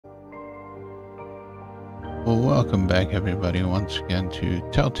Well, welcome back everybody once again to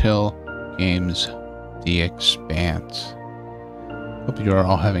Telltale Games The Expanse. Hope you are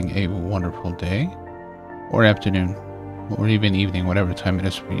all having a wonderful day, or afternoon, or even evening, whatever time it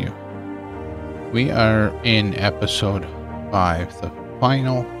is for you. We are in episode 5, the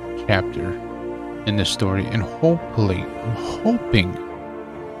final chapter in the story, and hopefully, I'm hoping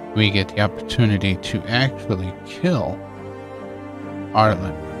we get the opportunity to actually kill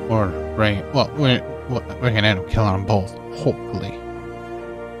Arlen, or Ray. Well, we're going to end up killing them both, hopefully.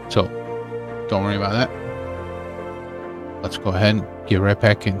 So, don't worry about that. Let's go ahead and get right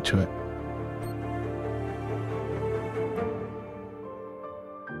back into it.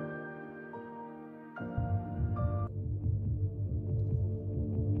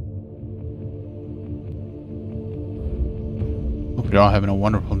 Hope you're all having a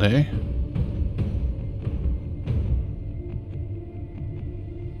wonderful day.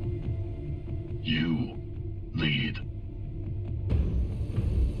 You lead.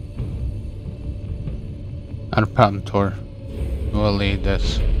 Not a problem, Tor. We'll lead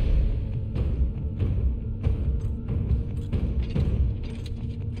this.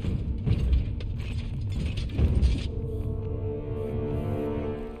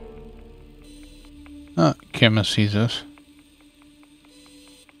 Camera sees us.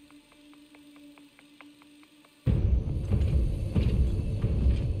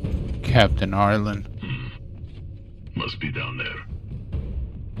 Captain Arlen. Must be down there.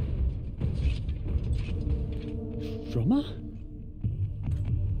 Drummer?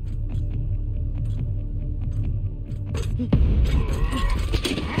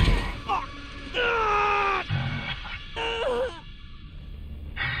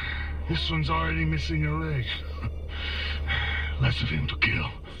 This one's already missing a leg. Less of him to kill.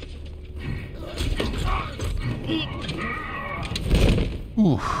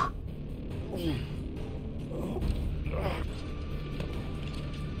 Oof.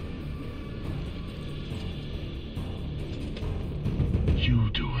 You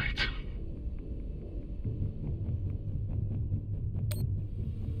do it.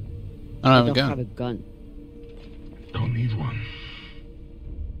 I I don't don't have have a a gun. gun. Don't need one.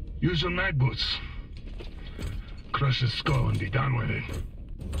 Use some night boots. Crush his skull and be done with it.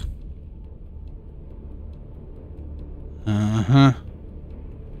 Uh-huh.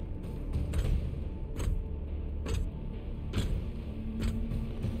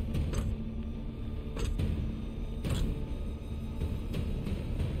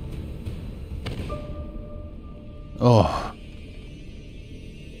 Oh.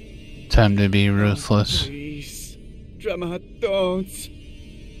 Time to be ruthless. Please. Drummer, don't.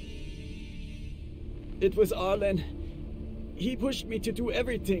 It was Arlen. He pushed me to do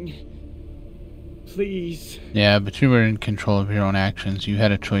everything. Please. Yeah, but you were in control of your own actions. You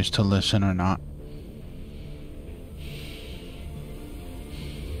had a choice to listen or not.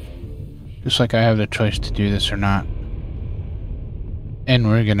 Just like I have the choice to do this or not. And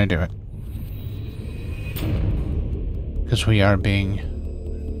we're gonna do it. Because we are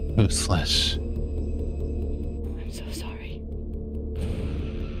being ruthless. I'm so sorry.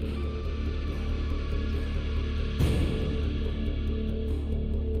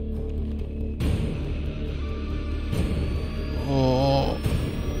 Oh.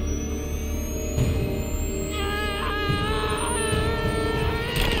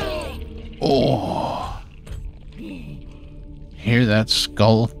 Oh. Hear that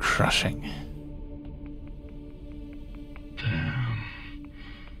skull crushing. Damn.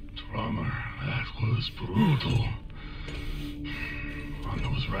 Drummer, that was brutal. I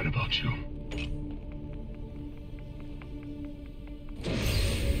was right about you.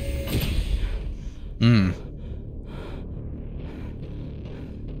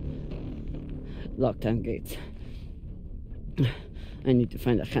 Lockdown gates. I need to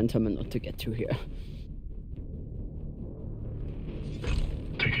find a hand terminal to get to here.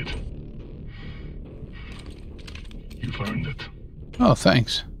 Take it. You've earned it. Oh,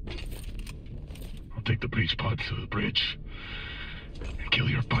 thanks. I'll take the breach pod to the bridge and kill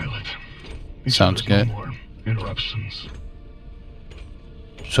your pilot. Make Sounds sure there's good. no more interruptions.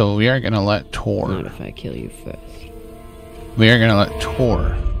 So we are gonna let Not Tor. if I kill you first. We are gonna let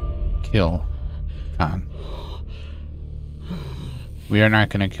Tor kill Khan. We are not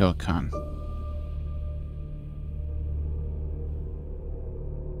gonna kill Khan.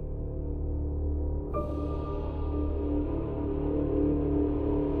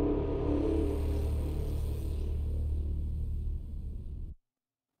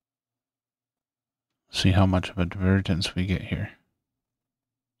 See how much of a divergence we get here.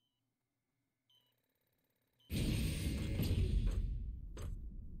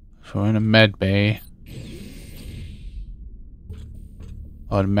 So we're in a med bay.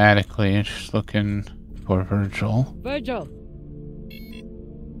 automatically, and she's looking for Virgil. Virgil!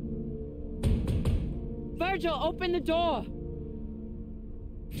 Virgil, open the door!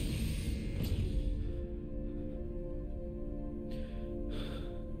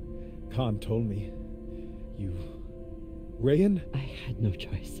 Khan told me. You... Rayan? I had no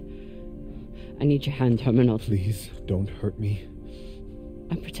choice. I need your hand, Terminal. Please, don't hurt me.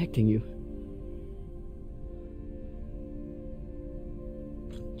 I'm protecting you.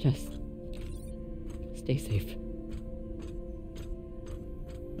 Just... stay safe.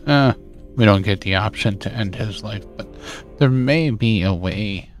 We don't get the option to end his life, but there may be a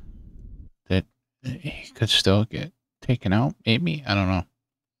way that he could still get taken out. Maybe? I don't know.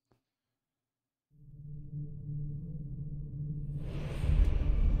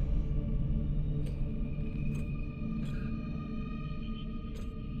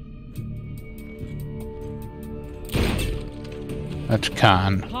 That's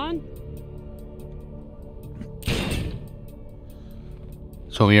Khan. Khan?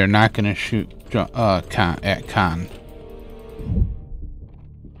 So we are not going to shoot Khan at Khan.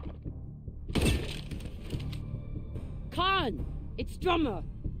 Khan! It's Drummer!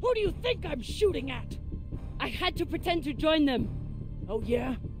 Who do you think I'm shooting at? I had to pretend to join them. Oh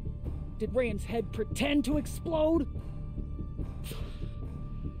yeah? Did Rayan's head pretend to explode?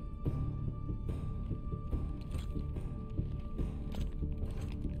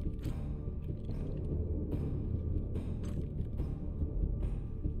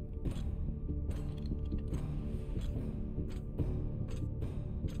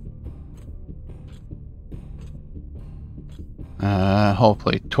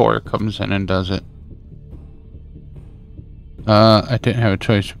 Hopefully Tor comes in and does it. I didn't have a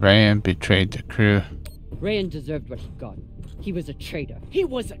choice. Rayan betrayed the crew. Rayan deserved what he got. He was a traitor. He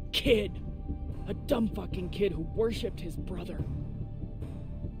was a kid! A dumb fucking kid who worshipped his brother.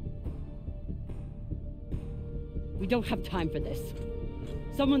 We don't have time for this.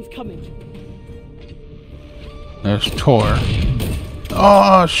 Someone's coming. There's Tor.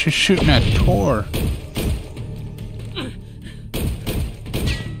 Oh, she's shooting at Tor.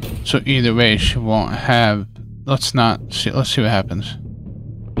 So either way, she won't have... Let's not see. Let's see what happens.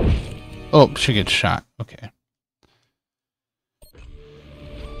 Oh, she gets shot. Okay.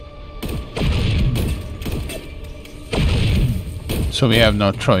 So we have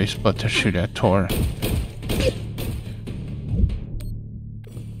no choice but to shoot at Tor.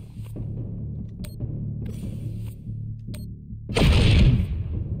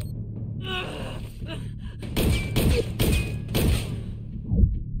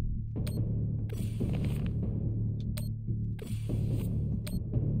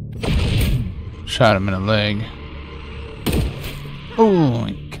 Shot him in the leg. Oh,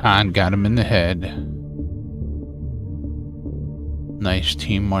 and Khan got him in the head. Nice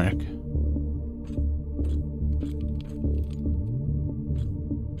teamwork.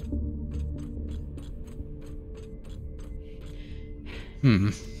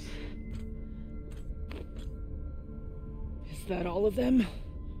 Is that all of them?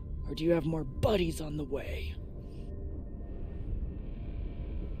 Or do you have more buddies on the way?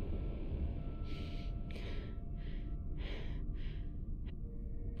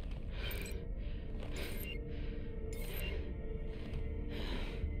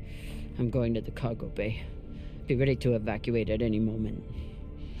 I'm going to the cargo bay. Be ready to evacuate at any moment.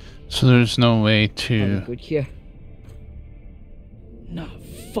 So there's no way Are we to good here? Not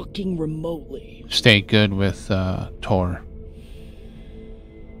fucking remotely. stay good with Tor.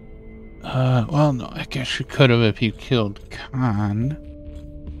 Well, no, I guess you could have if you killed Khan.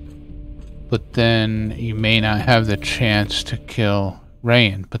 But then you may not have the chance to kill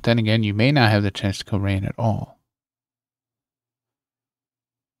Rayan. But then again, you may not have the chance to kill Rayan at all.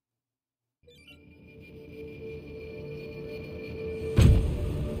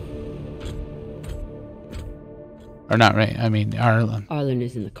 Or not Rayan, I mean Arlen. Arlen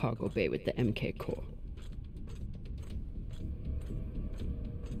is in the cargo bay with the MK core.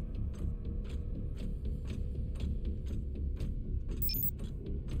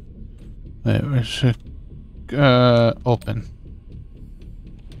 Wait, where's it? Open.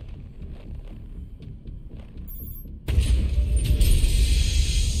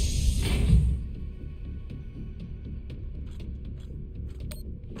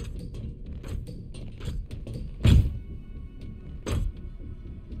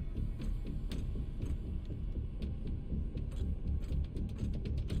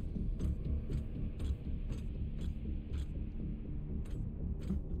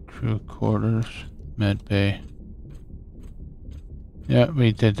 Crew quarters, med bay. Yeah,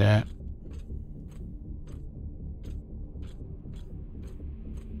 we did that.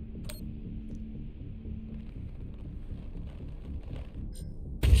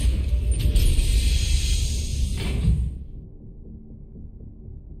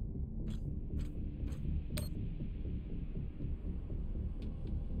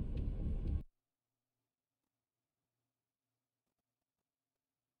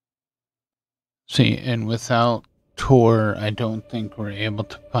 See, and without Tor, I don't think we're able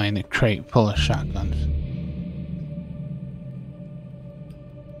to find a crate full of shotguns.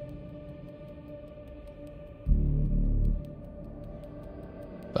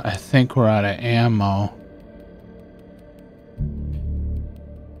 But I think we're out of ammo.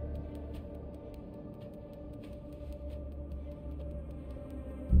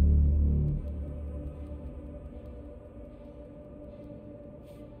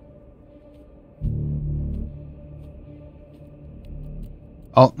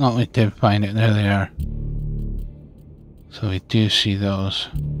 Oh, no, we did find it. There they are. So we do see those.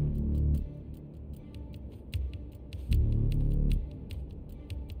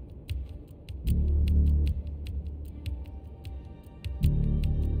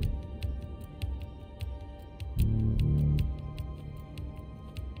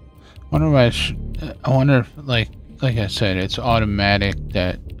 Wonder why I wonder if, like I said, it's automatic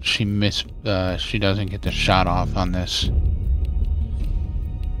that she doesn't get the shot off on this.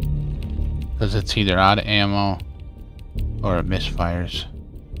 Because it's either out of ammo or it misfires.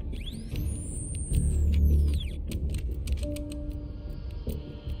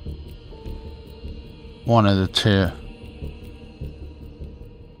 One of the two.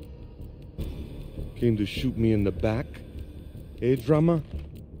 Came to shoot me in the back? Eh, drama?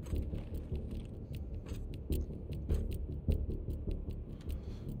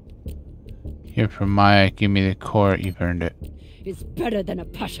 Here from Maya, give me the core, you've earned it. It's better than a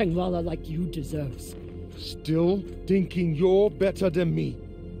Pashangwala like you deserves. Still thinking you're better than me.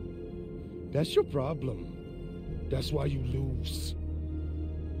 That's your problem. That's why you lose.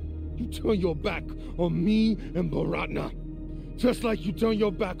 You turn your back on me and Baratna. Just like you turn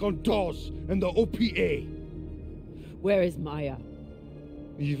your back on DOS and the OPA. Where is Maya?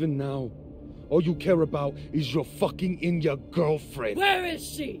 Even now, all you care about is your fucking India girlfriend. Where is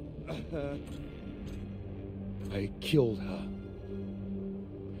she? I killed her.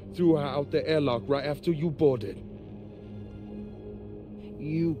 Threw her out the airlock right after you boarded.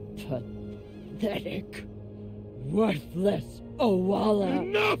 You pathetic, worthless Owala.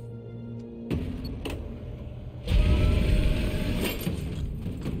 Enough!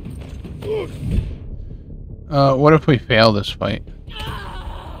 What if we fail this fight?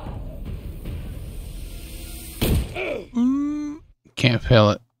 Can't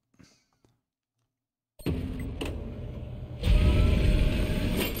fail it.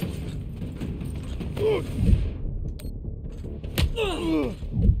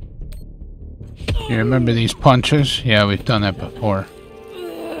 You remember these punches? Yeah, we've done that before.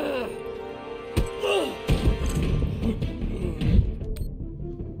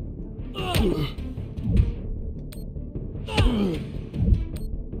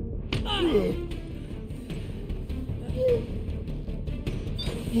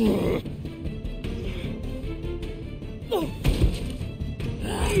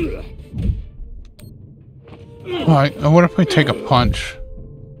 Alright, what if we take a punch?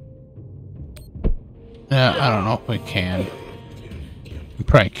 Yeah, I don't know if we can. He'll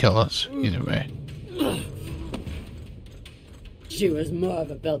probably kill us, either way. She was more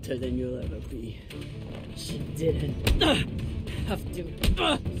of a belter than you'll ever be. She didn't have to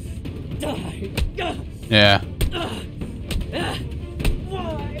die. Yeah.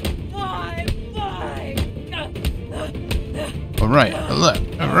 Why? A right, a left,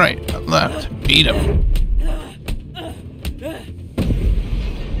 a right, a left. Beat him.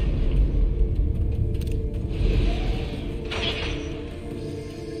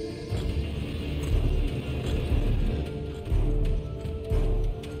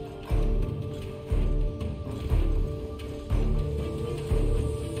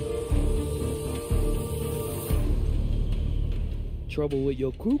 Trouble with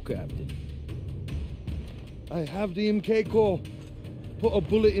your crew, Captain? I have the MK core. Put a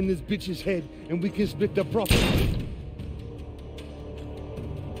bullet in this bitch's head and we can split the profit.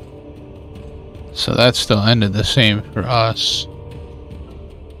 So that still ended the same for us.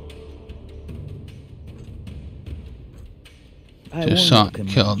 Desant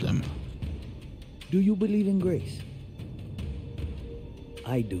killed him. Do you believe in grace?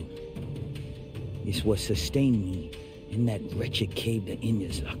 I do. It's what sustained me in that wretched cave the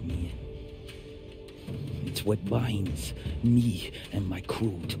Indians locked me in. It's what binds me and my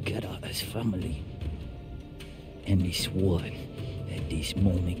crew together as family. And it's what, at this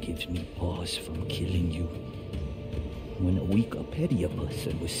moment, gives me pause from killing you. When a weaker, pettier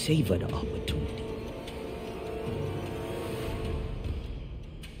person will savor the opportunity.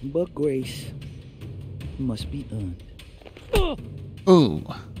 But grace must be earned. Ooh.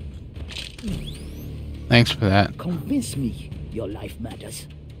 Thanks for that. Convince me your life matters.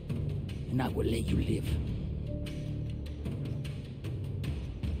 and I will let you live.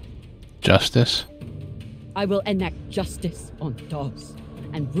 Justice? I will enact justice on Dawes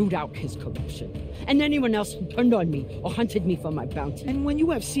and root out his corruption, and anyone else who turned on me or hunted me for my bounty. And when you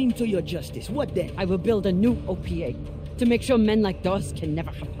have seen to your justice, what then? I will build a new OPA to make sure men like Dawes can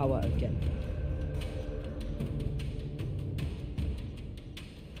never have power again.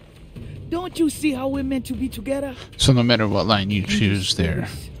 Don't you see how we're meant to be together? So no matter what line you choose there,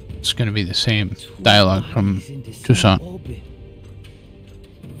 it's going to be the same dialogue from Toussaint.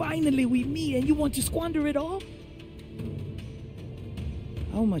 Finally we meet and you want to squander it all?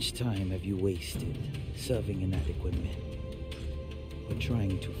 How much time have you wasted serving inadequate men? Or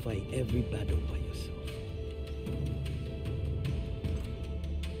trying to fight every battle by yourself?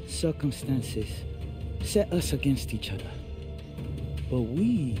 Circumstances set us against each other. But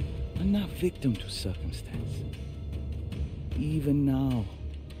we are not victim to circumstance. Even now,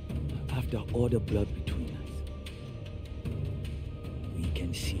 after all the blood between us, we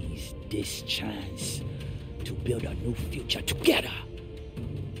can seize this chance to build a new future together.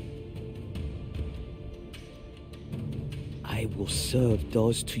 I will serve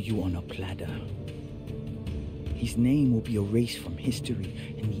those to you on a platter. His name will be erased from history,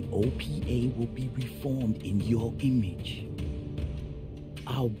 and the OPA will be reformed in your image.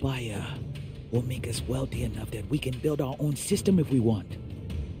 Our buyer will make us wealthy enough that we can build our own system if we want,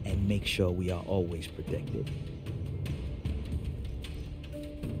 and make sure we are always protected.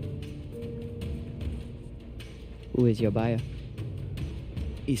 Who is your buyer?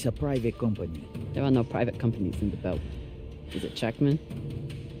 It's a private company. There are no private companies in the belt. Is it Checkman?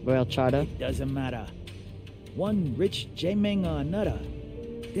 Royal Charter? It doesn't matter. One rich J-Meng or another.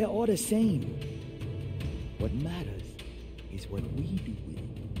 They're all the same. What matters is what we do with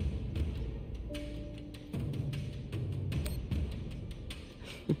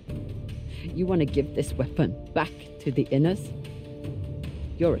it. You want to give this weapon back to the Inners?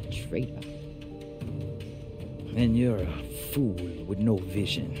 You're a traitor. And you're a fool with no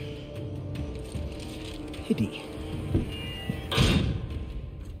vision. Pity.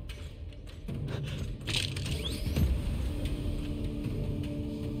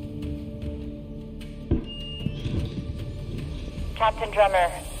 Captain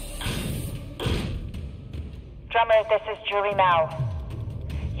Drummer. Drummer, this is Julie Mao.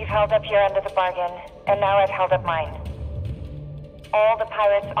 You've held up your end of the bargain, and now I've held up mine. All the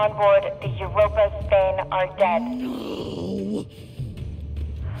pirates on board the Europa Spain are dead. No.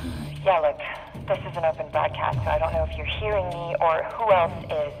 Yeah, look, this is an open broadcast, so I don't know if you're hearing me or who else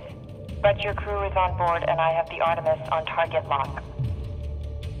is. But your crew is on board, and I have the Artemis on target lock.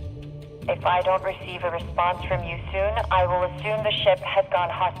 If I don't receive a response from you soon, I will assume the ship has gone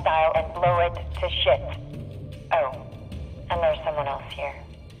hostile and blow it to shit. Oh, and there's someone else here.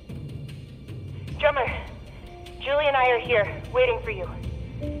 Drummer, Julie and I are here, waiting for you.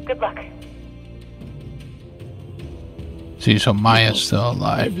 Good luck. See, so Maya's still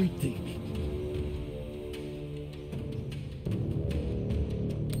alive. Everything.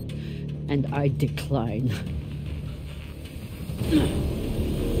 And I decline.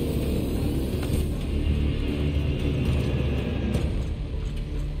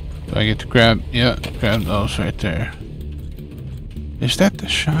 Do I get to grab? Yeah, grab those right there. Is that the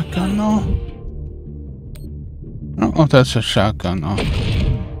shotgun though? I don't know if that's a shotgun though.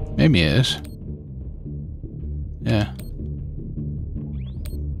 Maybe it is. Yeah.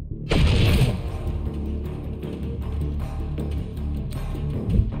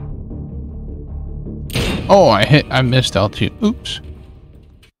 Oh, I missed L2. Oops.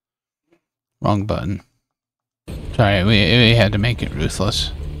 Wrong button. Sorry, we had to make it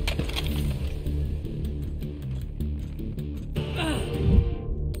ruthless.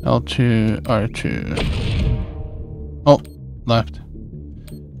 L2, R2. Oh, left.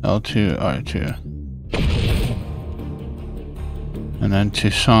 L2, R2. And then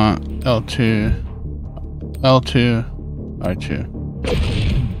Toussaint, L2, L2, R2.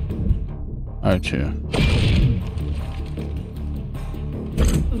 R2.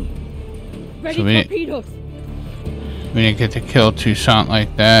 Ready So torpedoes! We didn't get to kill Toussaint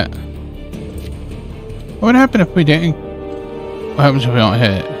like that. What would happen if we didn't? What happens if we don't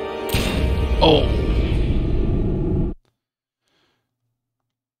hit it? Oh!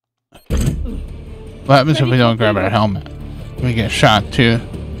 What happens if we don't grab our helmet? We get shot too.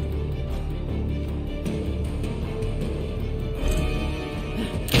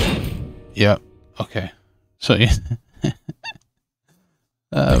 Yep. Okay. So yeah.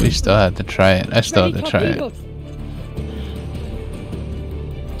 We still have to try it. I still have to try it.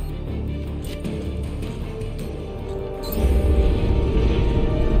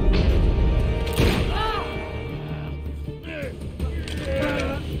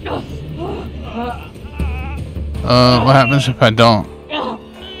 What happens if I don't?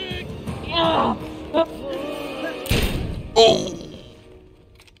 Oh!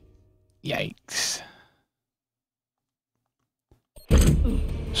 Yikes.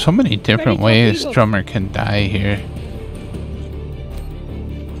 So many different ways Drummer can die here.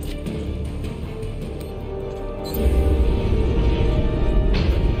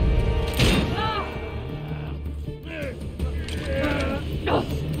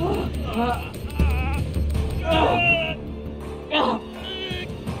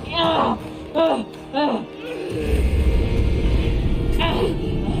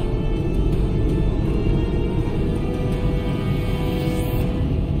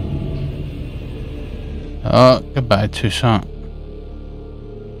 Oh, goodbye, Toussaint.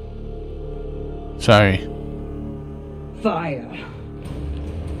 Sorry. Fire.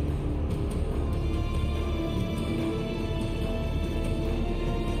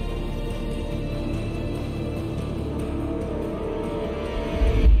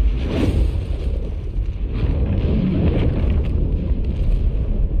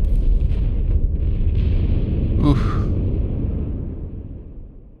 Oof.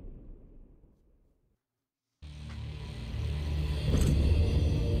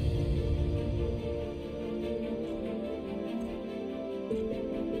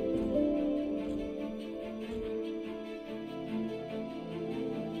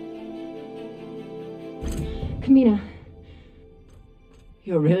 Kamina.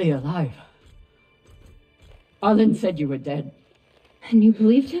 You're really alive. Arlen said you were dead. And you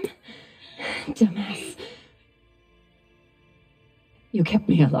believed him? Dumbass. You kept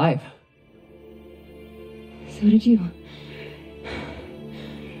me alive. So did you.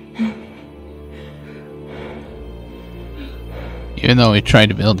 Even though we tried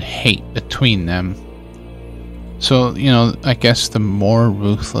to build hate between them. So, you know, I guess the more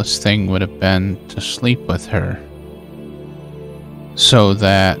ruthless thing would have been to sleep with her. So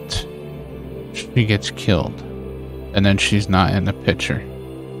that she gets killed. And then she's not in the picture.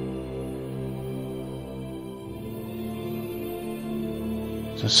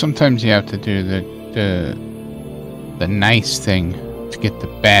 So sometimes you have to do the nice thing to get the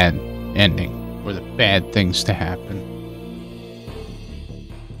bad ending. Or the bad things to happen.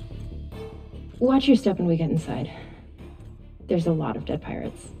 Watch your step when we get inside. There's a lot of dead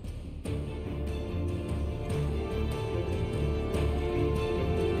pirates.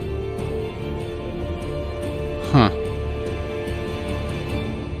 Huh.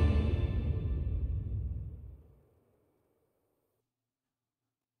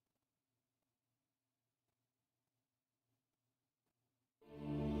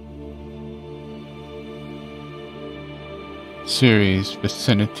 Series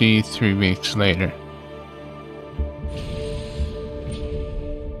vicinity 3 weeks later.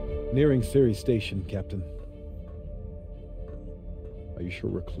 Nearing Ceres Station, Captain. Are you sure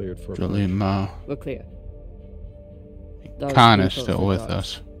we're cleared for Julian Mao. We're clear. Khan is still with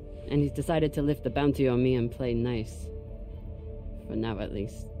us. And he's decided to lift the bounty on me and play nice. For now, at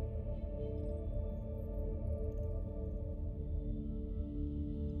least.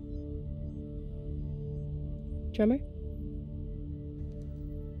 Drummer?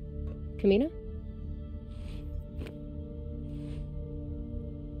 Kamina?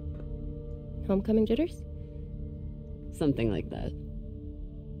 Homecoming jitters? Something like that.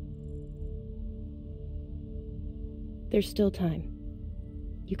 There's still time.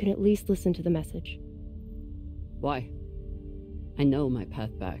 You can at least listen to the message. Why? I know my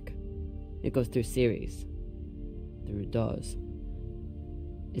path back. It goes through Ceres. Through doors.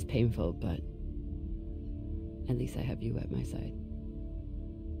 It's painful, but at least I have you at my side.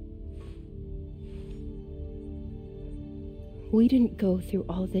 We didn't go through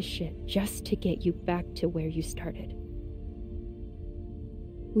all this shit just to get you back to where you started.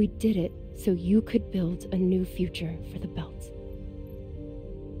 We did it so you could build a new future for the Belt.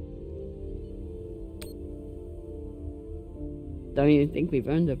 Don't you think we've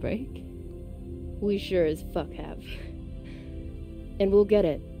earned a break? We sure as fuck have. And we'll get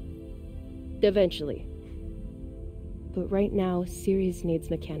it. Eventually. But right now, Ceres needs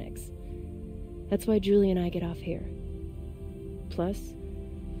mechanics. That's why Julie and I get off here. Plus,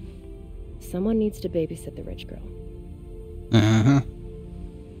 someone needs to babysit the rich girl. Uh-huh.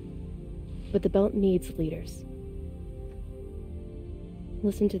 But the Belt needs leaders.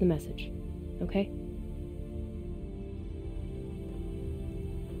 Listen to the message, okay?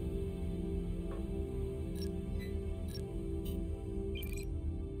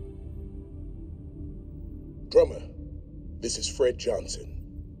 Drummer, this is Fred Johnson.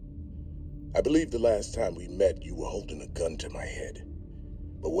 I believe the last time we met, you were holding a gun to my head.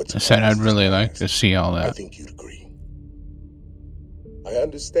 But what's I said I'd past really is like past. to see all I that. think you'd agree. I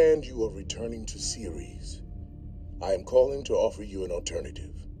understand you are returning to Ceres. I am calling to offer you an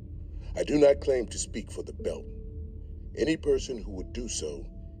alternative. I do not claim to speak for the belt. Any person who would do so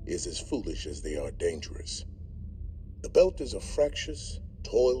is as foolish as they are dangerous. The belt is a fractious,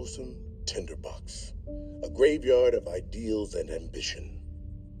 toilsome tinderbox, a graveyard of ideals and ambition.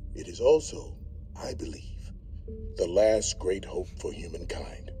 It is also, I believe, the last great hope for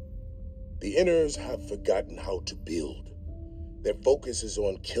humankind. The Inners have forgotten how to build. Their focus is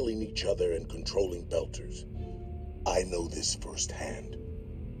on killing each other and controlling Belters. I know this firsthand.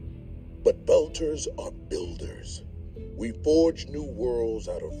 But Belters are builders. We forge new worlds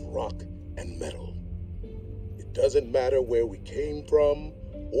out of rock and metal. It doesn't matter where we came from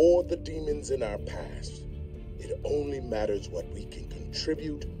or the demons in our past. It only matters what we can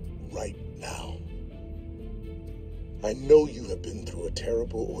contribute right now. I know you have been through a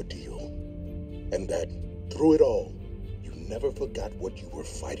terrible ordeal, and that through it all, you never forgot what you were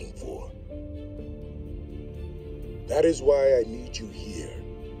fighting for. That is why I need you here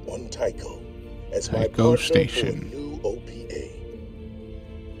on Tycho as my Tycho partner Station. for a new OPA.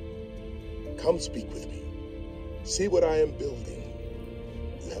 Come speak with me. See what I am building.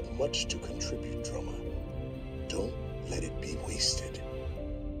 You have much to contribute, Drummer. Don't let it be wasted.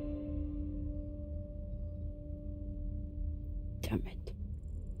 Damn it.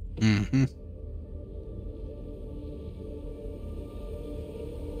 Mm-hmm.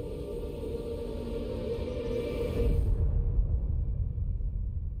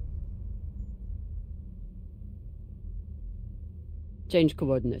 Change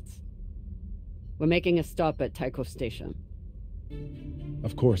coordinates. We're making a stop at Tycho Station.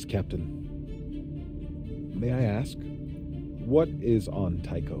 Of course, Captain. May I ask, what is on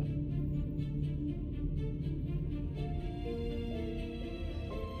Tycho?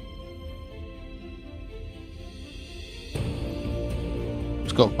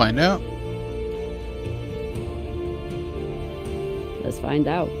 Let's go find out. Let's find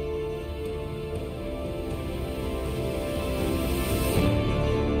out.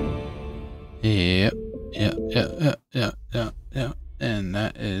 Yep. And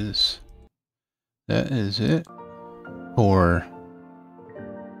that is it for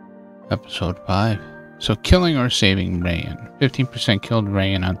episode 5. So killing or saving Rayan. 15% killed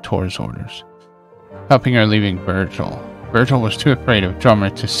Rayan on Tor's orders. Helping or leaving Virgil. Virgil was too afraid of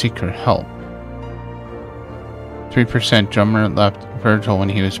Drummer to seek her help. 3% Drummer left Virgil when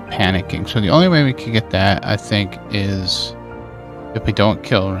he was panicking. So the only way we could get that, I think, is if we don't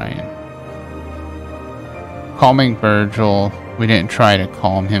kill Rayan. Calming Virgil, we didn't try to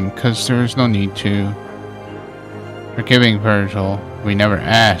calm him because there was no need to. Forgiving Virgil, we never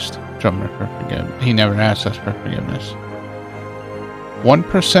asked Drummer for forgiveness. He never asked us for forgiveness.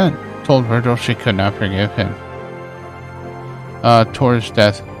 1% told Virgil she could not forgive him. Tor's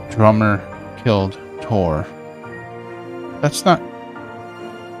death, Drummer killed Tor. That's not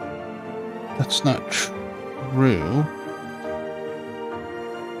true.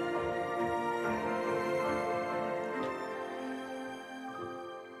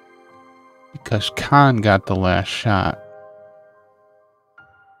 Because Khan got the last shot.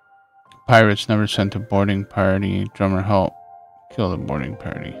 Pirates never sent a boarding party. Drummer helped kill the boarding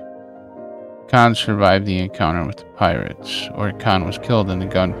party. Khan survived the encounter with the pirates, or Khan was killed in the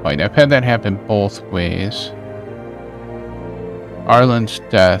gunfight. I've had that happen both ways. Arlen's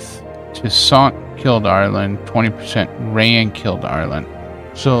death. Toussaint killed Arlen. 20% Rayan killed Arlen.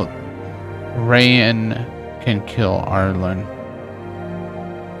 So Rayan can kill Arlen.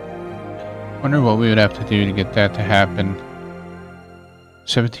 Wonder what we would have to do to get that to happen.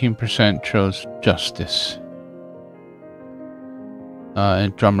 17% chose justice.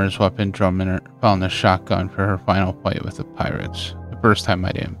 And Drummer's weapon, Drummer found the shotgun for her final fight with the pirates. The first time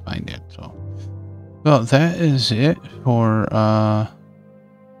I didn't find it, so. Well, that is it for the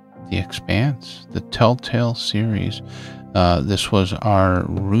Expanse, the Telltale series. This was our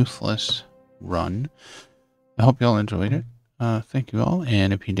Ruthless run. I hope you all enjoyed it. Thank you all,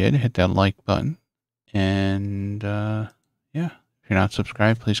 and if you did, hit that like button. And yeah, if you're not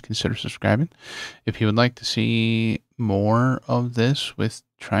subscribed, please consider subscribing. If you would like to see more of this with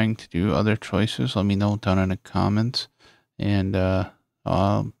trying to do other choices, let me know down in the comments, and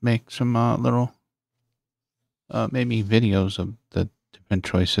I'll make some little maybe videos of the different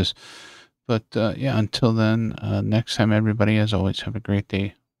choices. But yeah, until then, next time, everybody, as always, have a great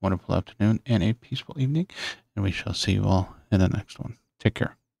day, wonderful afternoon, and a peaceful evening, and we shall see you all in the next one. Take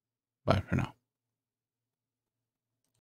care. Bye for now.